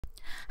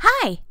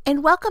Hi,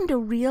 and welcome to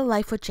Real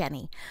Life with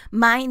Jenny.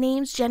 My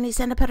name's Jenny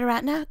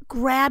Senapataratna.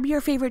 Grab your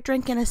favorite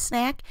drink and a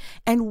snack,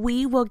 and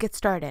we will get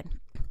started.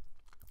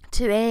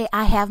 Today,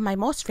 I have my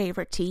most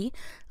favorite tea,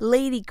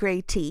 Lady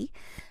Grey tea,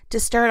 to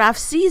start off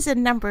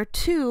season number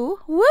 2.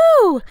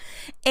 Woo!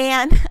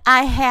 And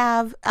I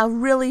have a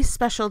really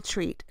special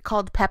treat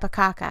called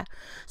Pepakaka.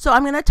 So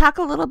I'm going to talk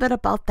a little bit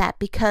about that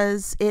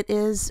because it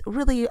is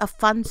really a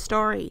fun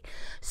story.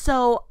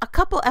 So a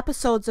couple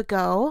episodes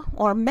ago,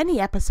 or many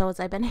episodes,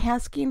 I've been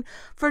asking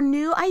for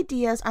new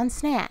ideas on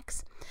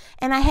snacks.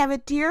 And I have a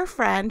dear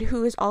friend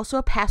who is also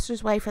a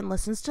pastor's wife and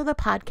listens to the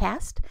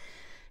podcast.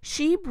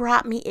 She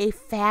brought me a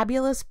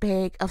fabulous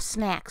bag of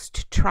snacks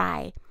to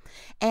try.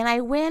 And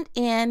I went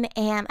in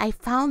and I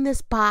found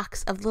this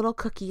box of little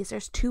cookies.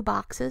 There's 2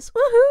 boxes.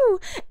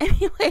 Woohoo!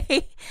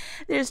 Anyway,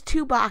 there's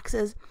 2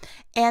 boxes.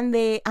 And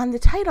on the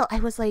title, I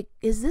was like,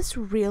 is this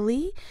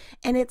really?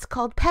 And it's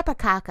called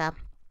Pepakaka.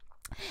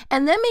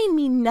 And that may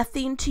mean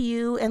nothing to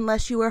you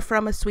unless you are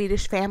from a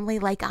Swedish family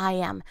like I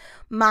am.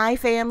 My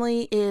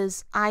family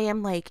I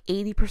am like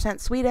 80%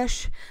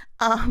 Swedish.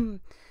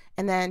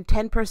 And then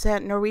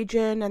 10%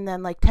 Norwegian, and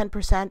then like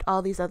 10%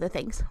 all these other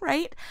things,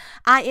 right?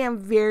 I am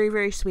very,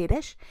 very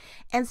Swedish.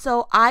 And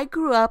so I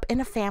grew up in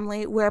a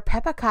family where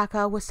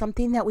pepakaka was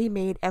something that we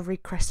made every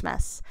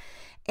Christmas.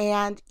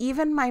 And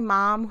even my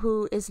mom,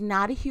 who is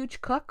not a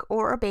huge cook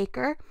or a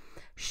baker,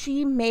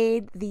 she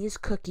made these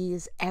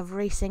cookies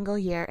every single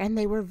year. And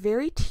they were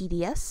very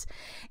tedious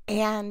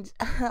and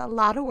a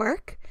lot of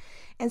work.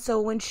 And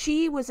so when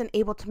she wasn't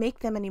able to make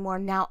them anymore,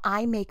 now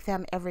I make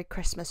them every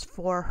Christmas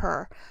for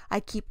her. I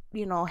keep,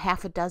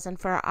 half a dozen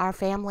for our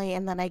family,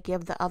 and then I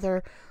give the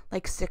other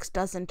 6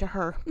 dozen to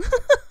her.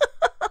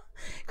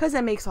 Because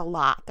it makes a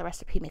lot. The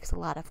recipe makes a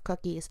lot of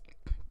cookies.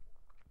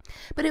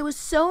 But it was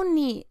so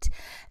neat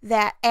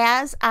that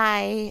as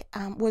I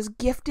was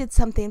gifted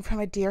something from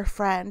a dear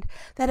friend,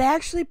 that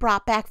actually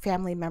brought back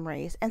family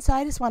memories. And so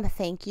I just want to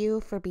thank you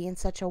for being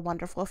such a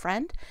wonderful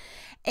friend.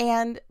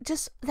 And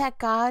just that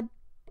God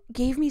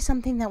gave me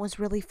something that was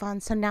really fun.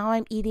 So now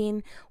I'm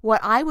eating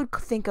what I would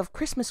think of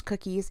Christmas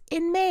cookies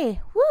in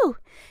May. Woo!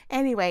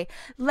 Anyway,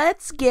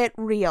 let's get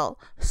real.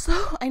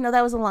 So I know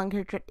that was a long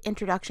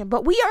introduction,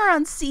 but we are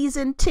on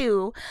season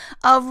 2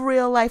 of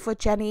Real Life with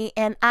Jenny,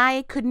 and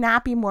I could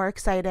not be more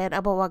excited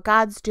about what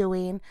God's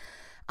doing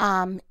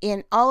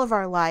in all of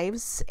our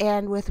lives.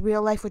 And with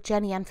Real Life with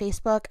Jenny on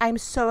Facebook, I'm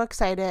so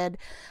excited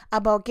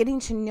about getting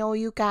to know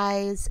you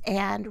guys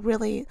and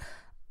really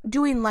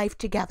doing life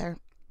together.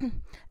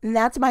 And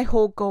that's my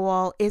whole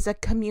goal, is a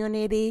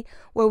community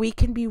where we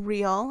can be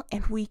real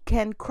and we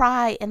can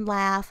cry and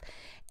laugh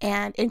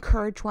and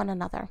encourage one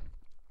another.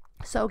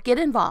 So get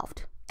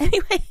involved.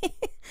 Anyway,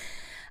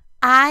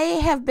 I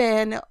have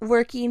been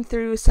working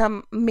through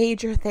some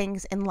major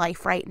things in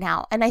life right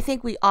now. And I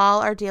think we all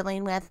are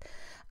dealing with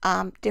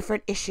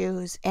different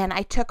issues, and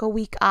I took a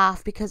week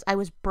off because I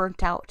was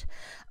burnt out.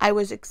 I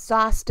was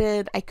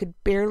exhausted. I could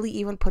barely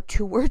even put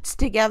 2 words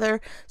together.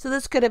 So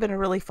this could have been a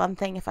really fun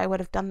thing if I would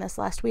have done this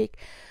last week.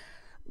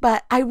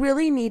 But I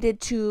really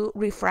needed to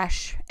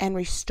refresh and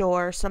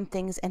restore some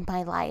things in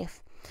my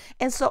life.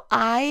 And so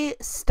I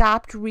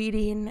stopped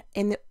reading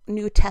in the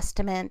New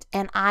Testament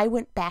and I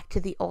went back to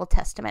the Old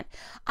Testament.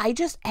 I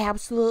just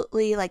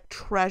absolutely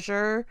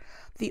treasure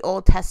the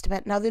Old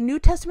Testament. Now the New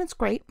Testament's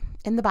great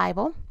in the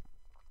Bible.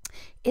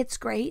 It's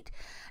great.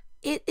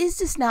 It is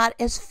just not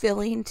as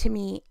filling to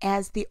me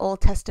as the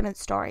Old Testament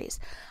stories.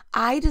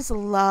 I just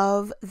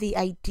love the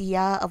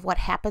idea of what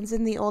happens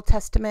in the Old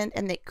Testament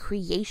and the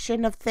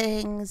creation of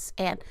things,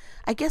 and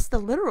I guess the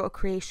literal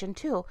creation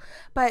too,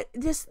 but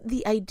just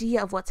the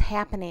idea of what's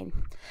happening.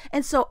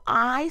 And so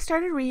I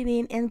started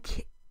reading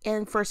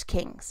in 1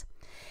 Kings.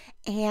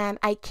 And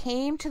I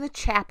came to the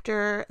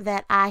chapter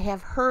that I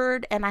have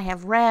heard and I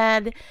have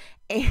read,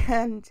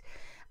 and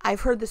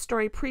I've heard the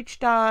story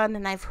preached on,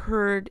 and I've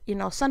heard,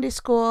 Sunday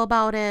school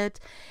about it,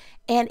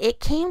 and it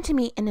came to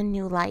me in a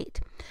new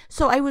light.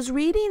 So I was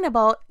reading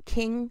about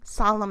King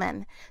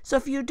Solomon. So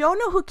if you don't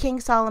know who King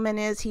Solomon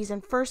is, he's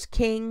in 1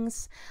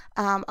 Kings,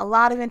 a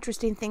lot of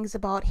interesting things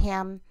about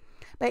him,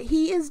 but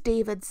he is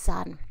David's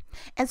son.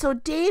 And so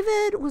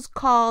David was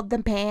called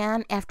the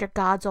man after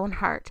God's own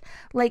heart.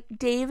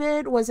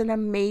 David was an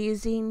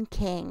amazing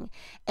king,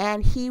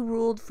 and he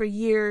ruled for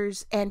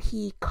years, and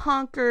he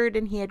conquered,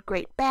 and he had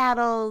great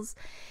battles,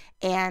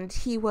 and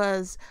he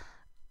was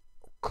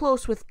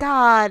close with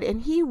God,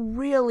 and he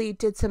really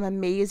did some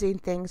amazing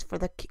things for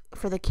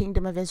the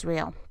kingdom of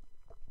Israel.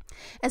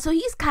 And so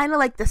he's kind of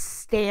like the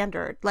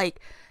standard,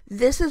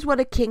 this is what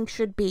a king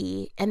should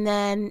be, and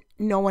then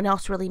no one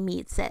else really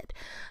meets it.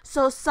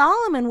 So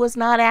Solomon was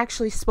not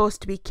actually supposed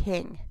to be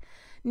king.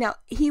 Now,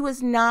 he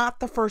was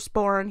not the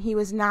firstborn. He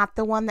was not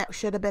the one that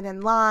should have been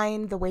in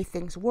line, the way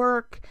things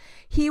work.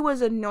 He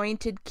was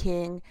anointed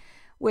king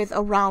with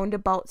a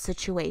roundabout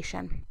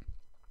situation.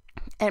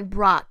 and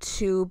brought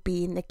to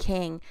being the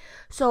king.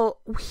 So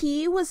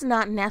he was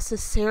not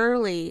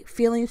necessarily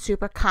feeling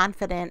super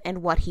confident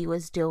in what he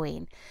was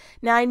doing.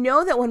 Now, I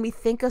know that when we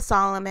think of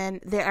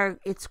Solomon,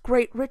 it's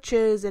great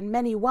riches and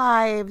many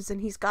wives,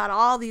 and he's got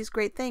all these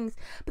great things.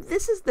 But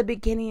this is the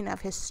beginning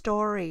of his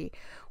story,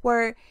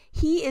 where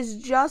he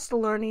is just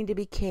learning to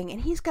be king,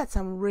 and he's got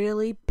some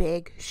really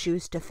big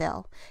shoes to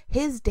fill.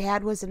 His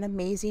dad was an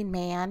amazing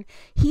man.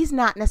 He's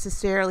not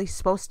necessarily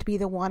supposed to be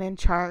the one in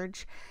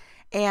charge,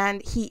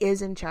 and he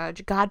is in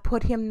charge. God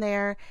put him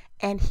there,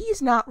 and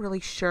he's not really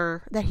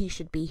sure that he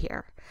should be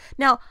here.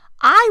 Now,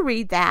 I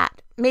read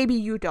that. Maybe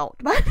you don't,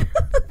 but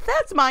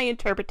that's my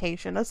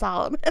interpretation of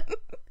Solomon.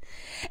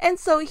 And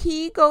so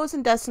he goes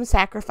and does some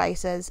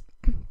sacrifices,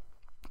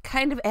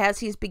 kind of as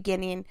he's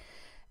beginning.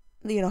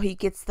 He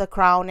gets the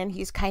crown and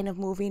he's kind of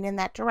moving in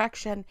that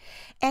direction.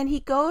 And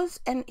he goes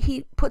and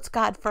he puts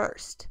God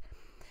first.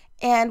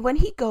 And when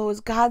he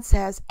goes, God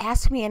says,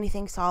 "Ask me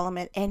anything,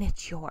 Solomon, and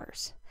it's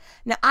yours."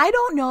 Now, I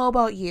don't know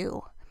about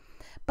you,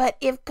 but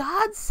if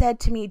God said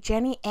to me,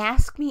 "Jenny,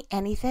 ask me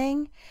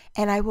anything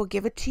and I will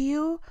give it to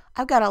you,"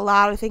 I've got a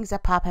lot of things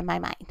that pop in my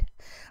mind.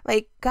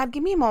 Like, God,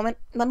 give me a moment.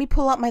 Let me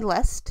pull up my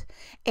list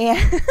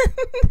and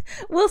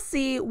we'll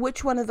see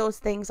which one of those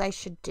things I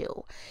should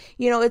do.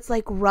 It's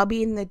like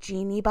rubbing the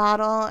genie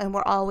bottle, and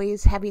we're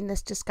always having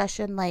this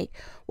discussion, like,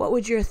 what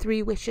would your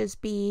 3 wishes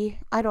be?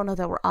 I don't know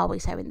that we're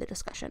always having the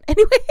discussion.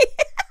 Anyway.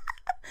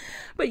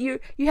 But you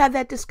have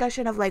that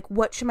discussion of, like,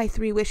 what should my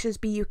 3 wishes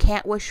be? You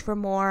can't wish for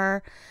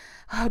more.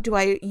 Do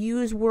I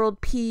use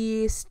world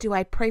peace? Do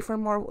I pray for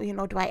more?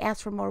 Do I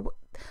ask for more?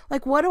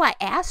 Like, what do I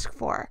ask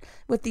for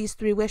with these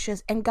 3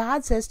 wishes? And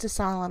God says to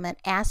Solomon,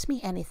 "Ask me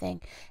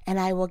anything and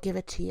I will give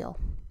it to you."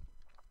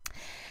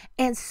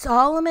 And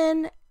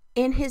Solomon,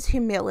 in his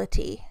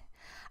humility,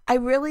 I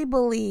really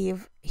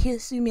believe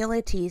his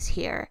humility is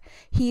here.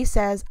 He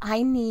says,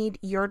 "I need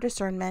your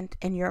discernment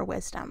and your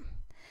wisdom."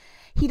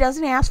 He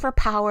doesn't ask for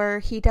power.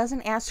 He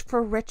doesn't ask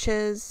for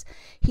riches.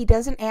 He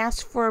doesn't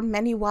ask for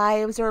many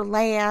wives or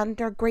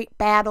land or great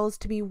battles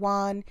to be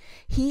won.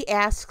 He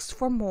asks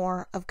for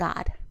more of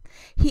God.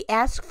 He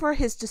asks for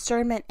his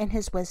discernment and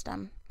his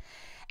wisdom.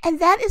 And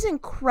that is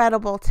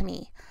incredible to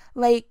me.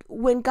 Like,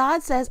 when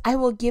God says, "I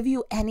will give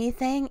you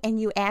anything," and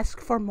you ask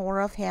for more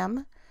of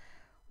him,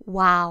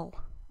 wow,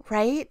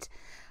 right?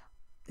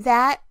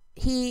 That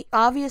he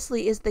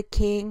obviously is the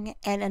king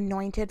and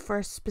anointed for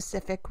a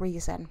specific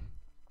reason.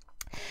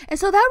 And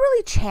so that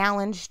really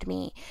challenged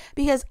me,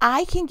 because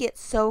I can get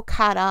so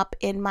caught up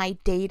in my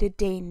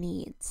day-to-day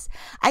needs.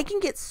 I can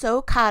get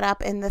so caught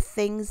up in the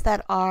things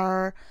that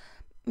are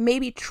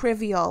maybe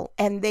trivial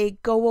and they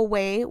go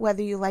away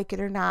whether you like it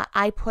or not.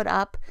 I put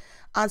up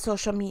on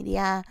social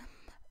media,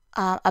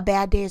 a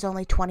bad day is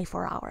only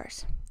 24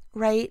 hours,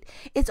 right?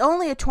 It's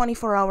only a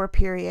 24-hour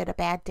period, a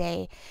bad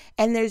day.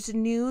 And there's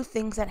new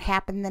things that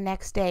happen the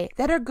next day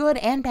that are good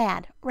and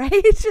bad,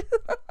 right?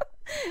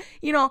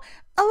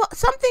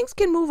 Some things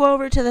can move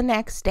over to the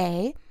next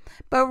day,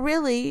 but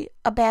really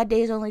a bad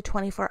day is only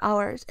 24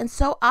 hours. And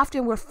so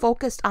often we're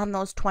focused on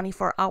those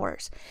 24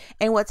 hours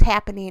and what's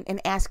happening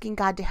and asking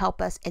God to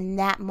help us in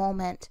that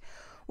moment,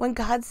 when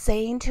God's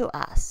saying to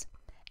us,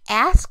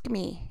 "Ask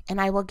me and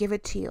I will give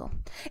it to you."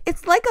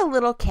 It's like a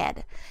little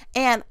kid.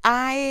 And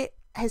I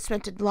have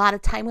spent a lot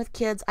of time with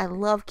kids. I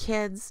love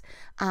kids.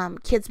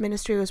 Kids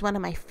ministry was one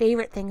of my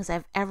favorite things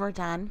I've ever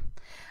done.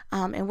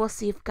 And we'll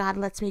see if God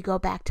lets me go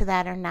back to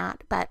that or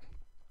not. But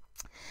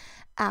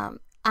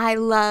I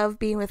love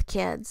being with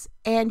kids.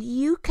 And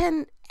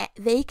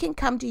they can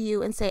come to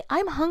you and say,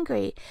 "I'm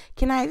hungry.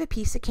 Can I have a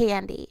piece of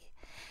candy?"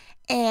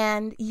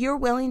 And you're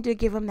willing to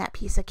give them that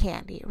piece of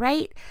candy,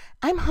 right?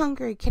 "I'm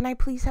hungry. Can I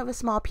please have a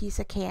small piece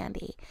of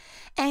candy?"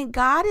 And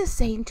God is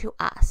saying to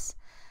us,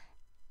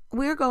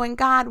 we're going,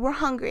 "God, we're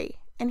hungry.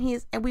 And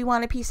we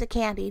want a piece of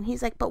candy." And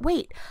he's like, "But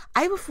wait,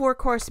 I have a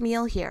 4-course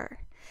meal here.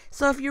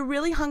 So if you're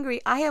really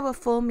hungry, I have a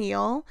full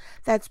meal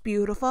that's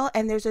beautiful,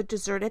 and there's a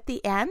dessert at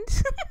the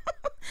end."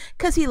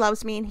 Because he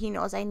loves me and he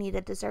knows I need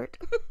a dessert.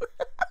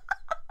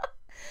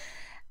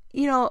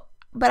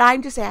 But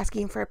I'm just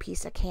asking for a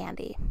piece of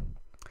candy.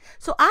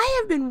 So I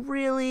have been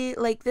really,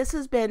 this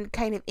has been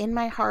kind of in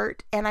my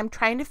heart, and I'm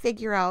trying to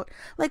figure out,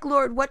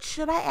 Lord, what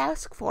should I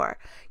ask for?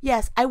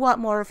 Yes, I want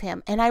more of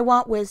him, and I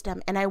want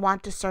wisdom, and I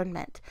want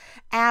discernment.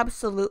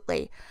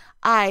 Absolutely.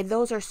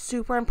 Those are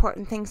super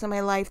important things in my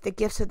life. The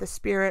gifts of the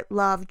Spirit,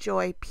 love,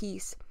 joy,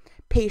 peace,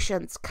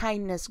 patience,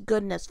 kindness,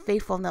 goodness,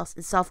 faithfulness,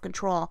 and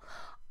self-control.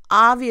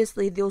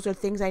 Obviously, those are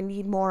things I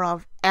need more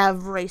of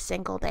every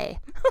single day.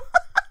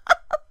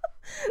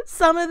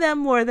 Some of them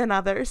more than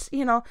others.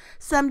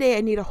 Someday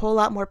I need a whole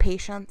lot more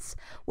patience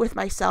with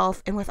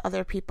myself and with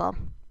other people.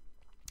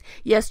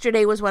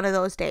 Yesterday was one of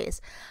those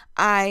days.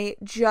 I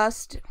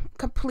just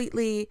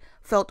completely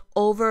felt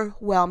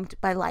overwhelmed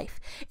by life.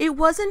 It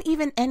wasn't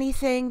even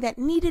anything that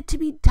needed to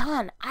be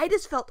done. I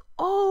just felt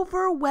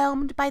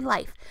overwhelmed by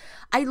life.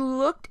 I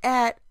looked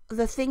at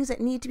the things that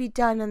need to be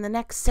done in the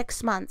next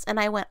 6 months. And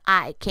I went,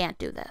 I can't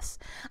do this.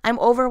 I'm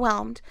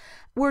overwhelmed.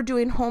 We're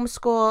doing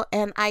homeschool,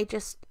 and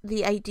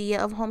the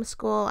idea of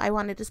homeschool, I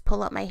want to just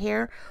pull up my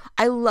hair.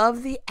 I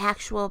love the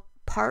actual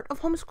part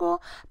of homeschool,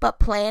 but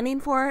planning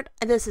for it,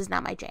 this is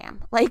not my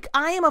jam. Like,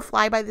 I am a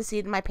fly by the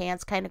seat of my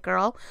pants kind of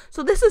girl.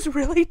 So this is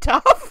really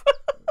tough.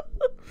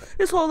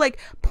 This whole like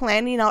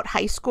planning out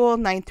high school,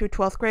 9th through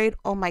 12th grade.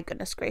 Oh my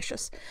goodness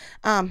gracious.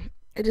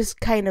 It is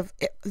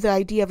the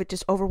idea of it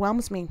just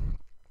overwhelms me.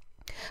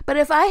 But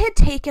if I had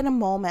taken a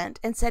moment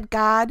and said,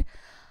 God,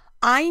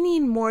 I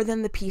need more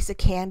than the piece of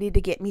candy to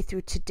get me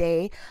through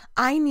today.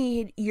 I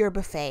need your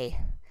buffet.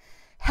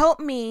 Help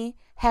me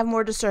have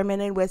more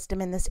discernment and wisdom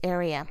in this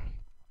area.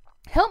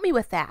 Help me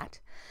with that.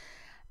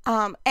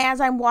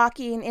 As I'm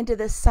walking into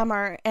this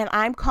summer, and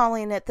I'm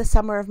calling it the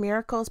summer of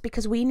miracles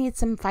because we need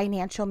some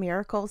financial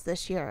miracles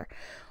this year.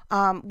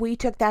 We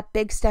took that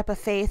big step of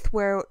faith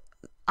where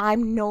I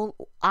no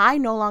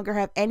longer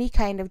have any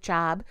kind of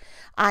job.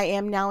 I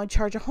am now in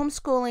charge of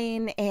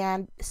homeschooling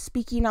and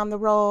speaking on the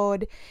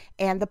road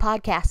and the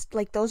podcast.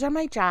 Like, those are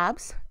my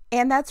jobs.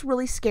 And that's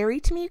really scary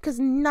to me because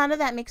none of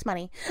that makes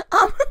money.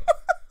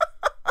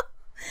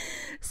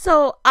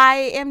 So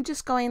I am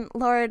just going,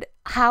 Lord,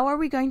 how are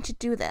we going to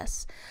do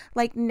this?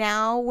 Like,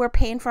 now we're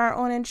paying for our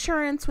own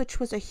insurance, which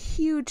was a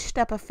huge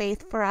step of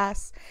faith for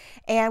us.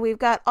 And we've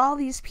got all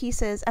these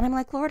pieces. And I'm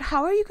like, Lord,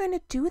 how are you going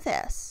to do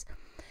this?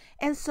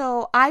 And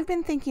so I've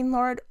been thinking,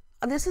 Lord,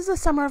 this is a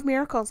summer of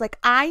miracles. Like,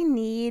 I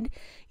need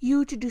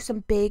you to do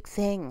some big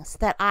things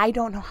that I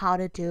don't know how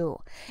to do.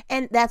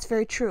 And that's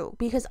very true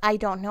because I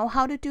don't know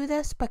how to do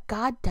this, but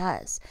God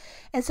does.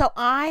 And so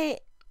I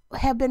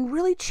have been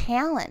really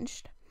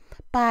challenged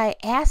by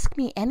ask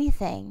me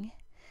anything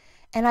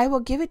and I will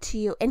give it to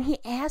you. And he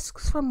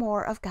asks for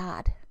more of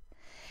God.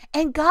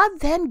 And God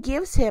then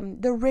gives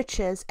him the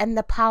riches and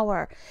the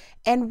power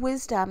and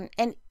wisdom.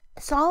 And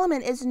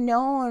Solomon is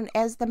known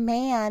as the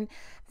man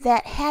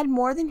that had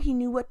more than he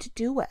knew what to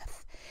do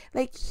with.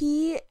 Like,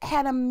 he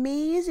had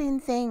amazing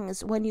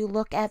things when you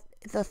look at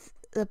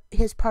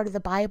his part of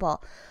the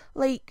Bible.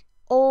 Like,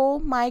 oh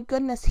my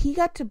goodness, he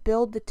got to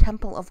build the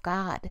temple of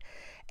God.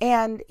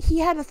 And he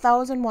had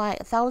 1,000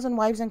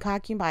 wives and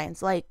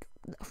concubines. Like,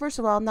 first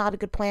of all, not a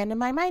good plan in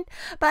my mind,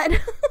 but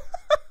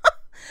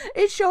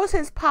it shows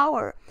his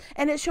power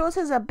and it shows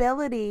his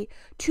ability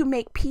to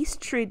make peace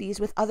treaties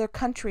with other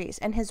countries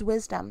and his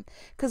wisdom.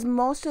 Because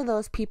most of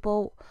those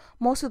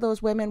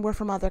women were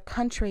from other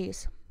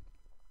countries.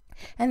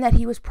 And that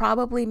he was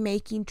probably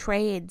making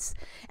trades.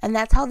 And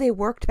that's how they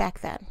worked back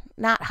then.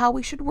 Not how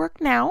we should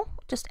work now.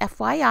 Just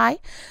FYI.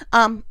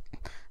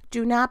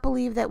 Do not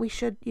believe that we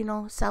should,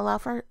 sell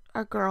off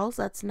our girls.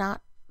 That's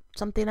not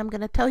something I'm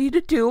going to tell you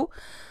to do.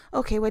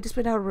 Okay, we just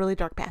went down a really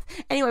dark path.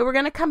 Anyway, we're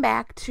going to come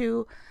back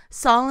to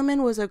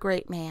Solomon was a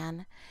great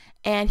man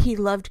and he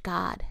loved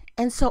God.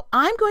 And so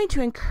I'm going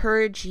to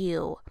encourage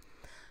you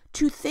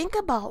to think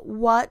about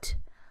what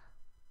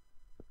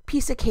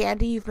piece of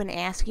candy you've been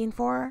asking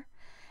for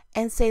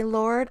and say,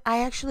 Lord,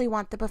 I actually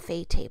want the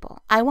buffet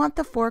table. I want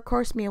the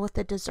 4-course meal with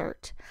the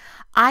dessert.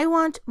 I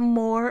want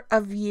more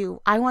of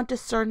you. I want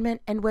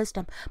discernment and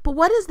wisdom. But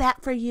what is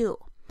that for you?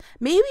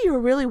 Maybe you're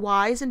really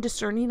wise and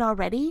discerning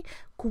already.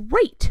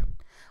 Great.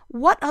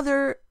 What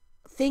other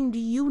thing do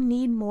you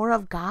need more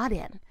of God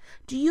in?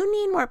 Do you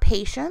need more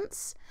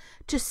patience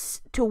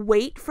to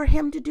wait for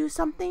him to do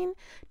something?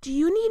 Do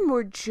you need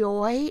more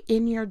joy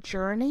in your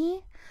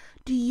journey?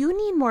 Do you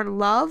need more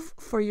love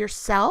for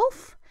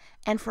yourself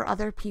and for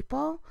other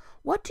people?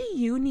 What do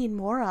you need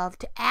more of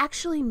to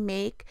actually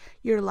make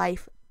your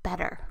life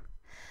better?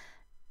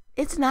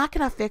 It's not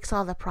going to fix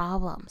all the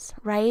problems,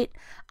 right?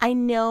 I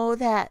know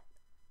that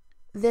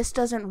this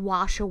doesn't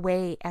wash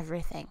away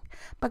everything,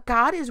 but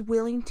God is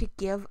willing to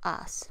give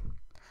us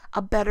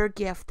a better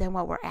gift than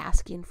what we're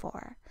asking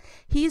for.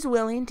 He's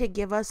willing to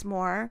give us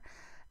more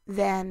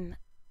than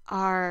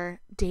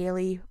our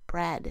daily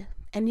bread.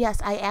 And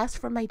yes, I asked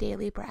for my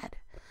daily bread.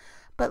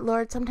 But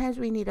Lord, sometimes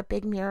we need a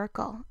big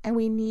miracle and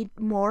we need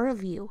more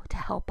of you to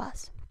help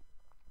us.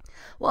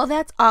 Well,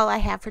 that's all I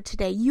have for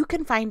today. You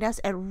can find us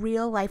at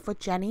Real Life with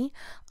Jenny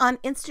on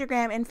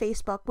Instagram and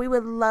Facebook. We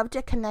would love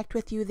to connect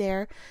with you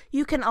there.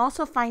 You can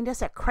also find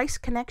us at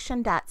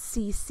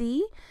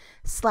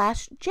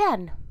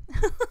christconnection.cc/Jen.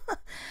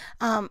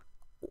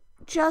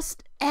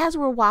 Just as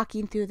we're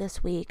walking through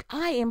this week,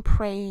 I am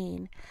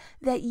praying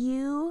that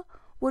you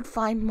would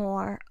find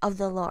more of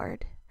the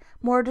Lord.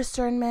 More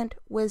discernment,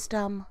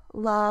 wisdom,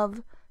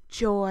 love,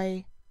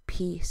 joy,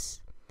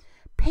 peace,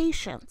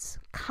 patience,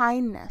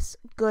 kindness,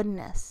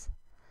 goodness,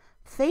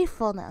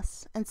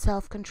 faithfulness, and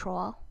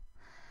self-control.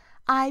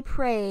 I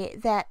pray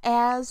that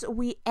as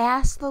we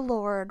ask the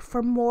Lord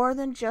for more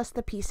than just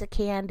the piece of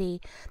candy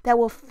that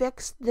will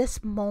fix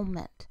this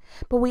moment,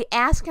 but we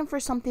ask him for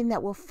something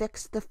that will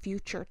fix the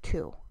future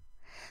too.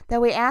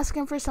 That we ask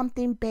him for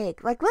something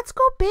big. Like, let's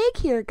go big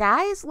here,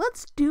 guys.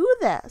 Let's do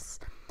this.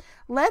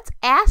 Let's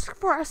ask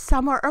for a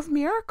summer of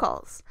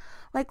miracles.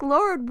 Like,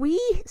 Lord, we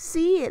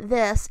see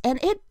this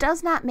and it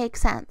does not make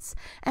sense.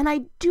 And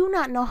I do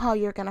not know how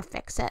you're going to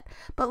fix it.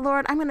 But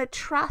Lord, I'm going to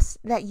trust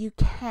that you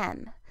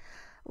can.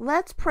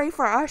 Let's pray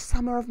for our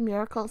summer of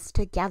miracles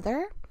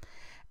together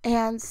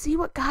and see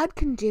what God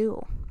can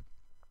do.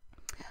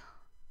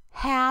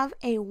 Have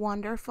a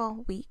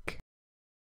wonderful week.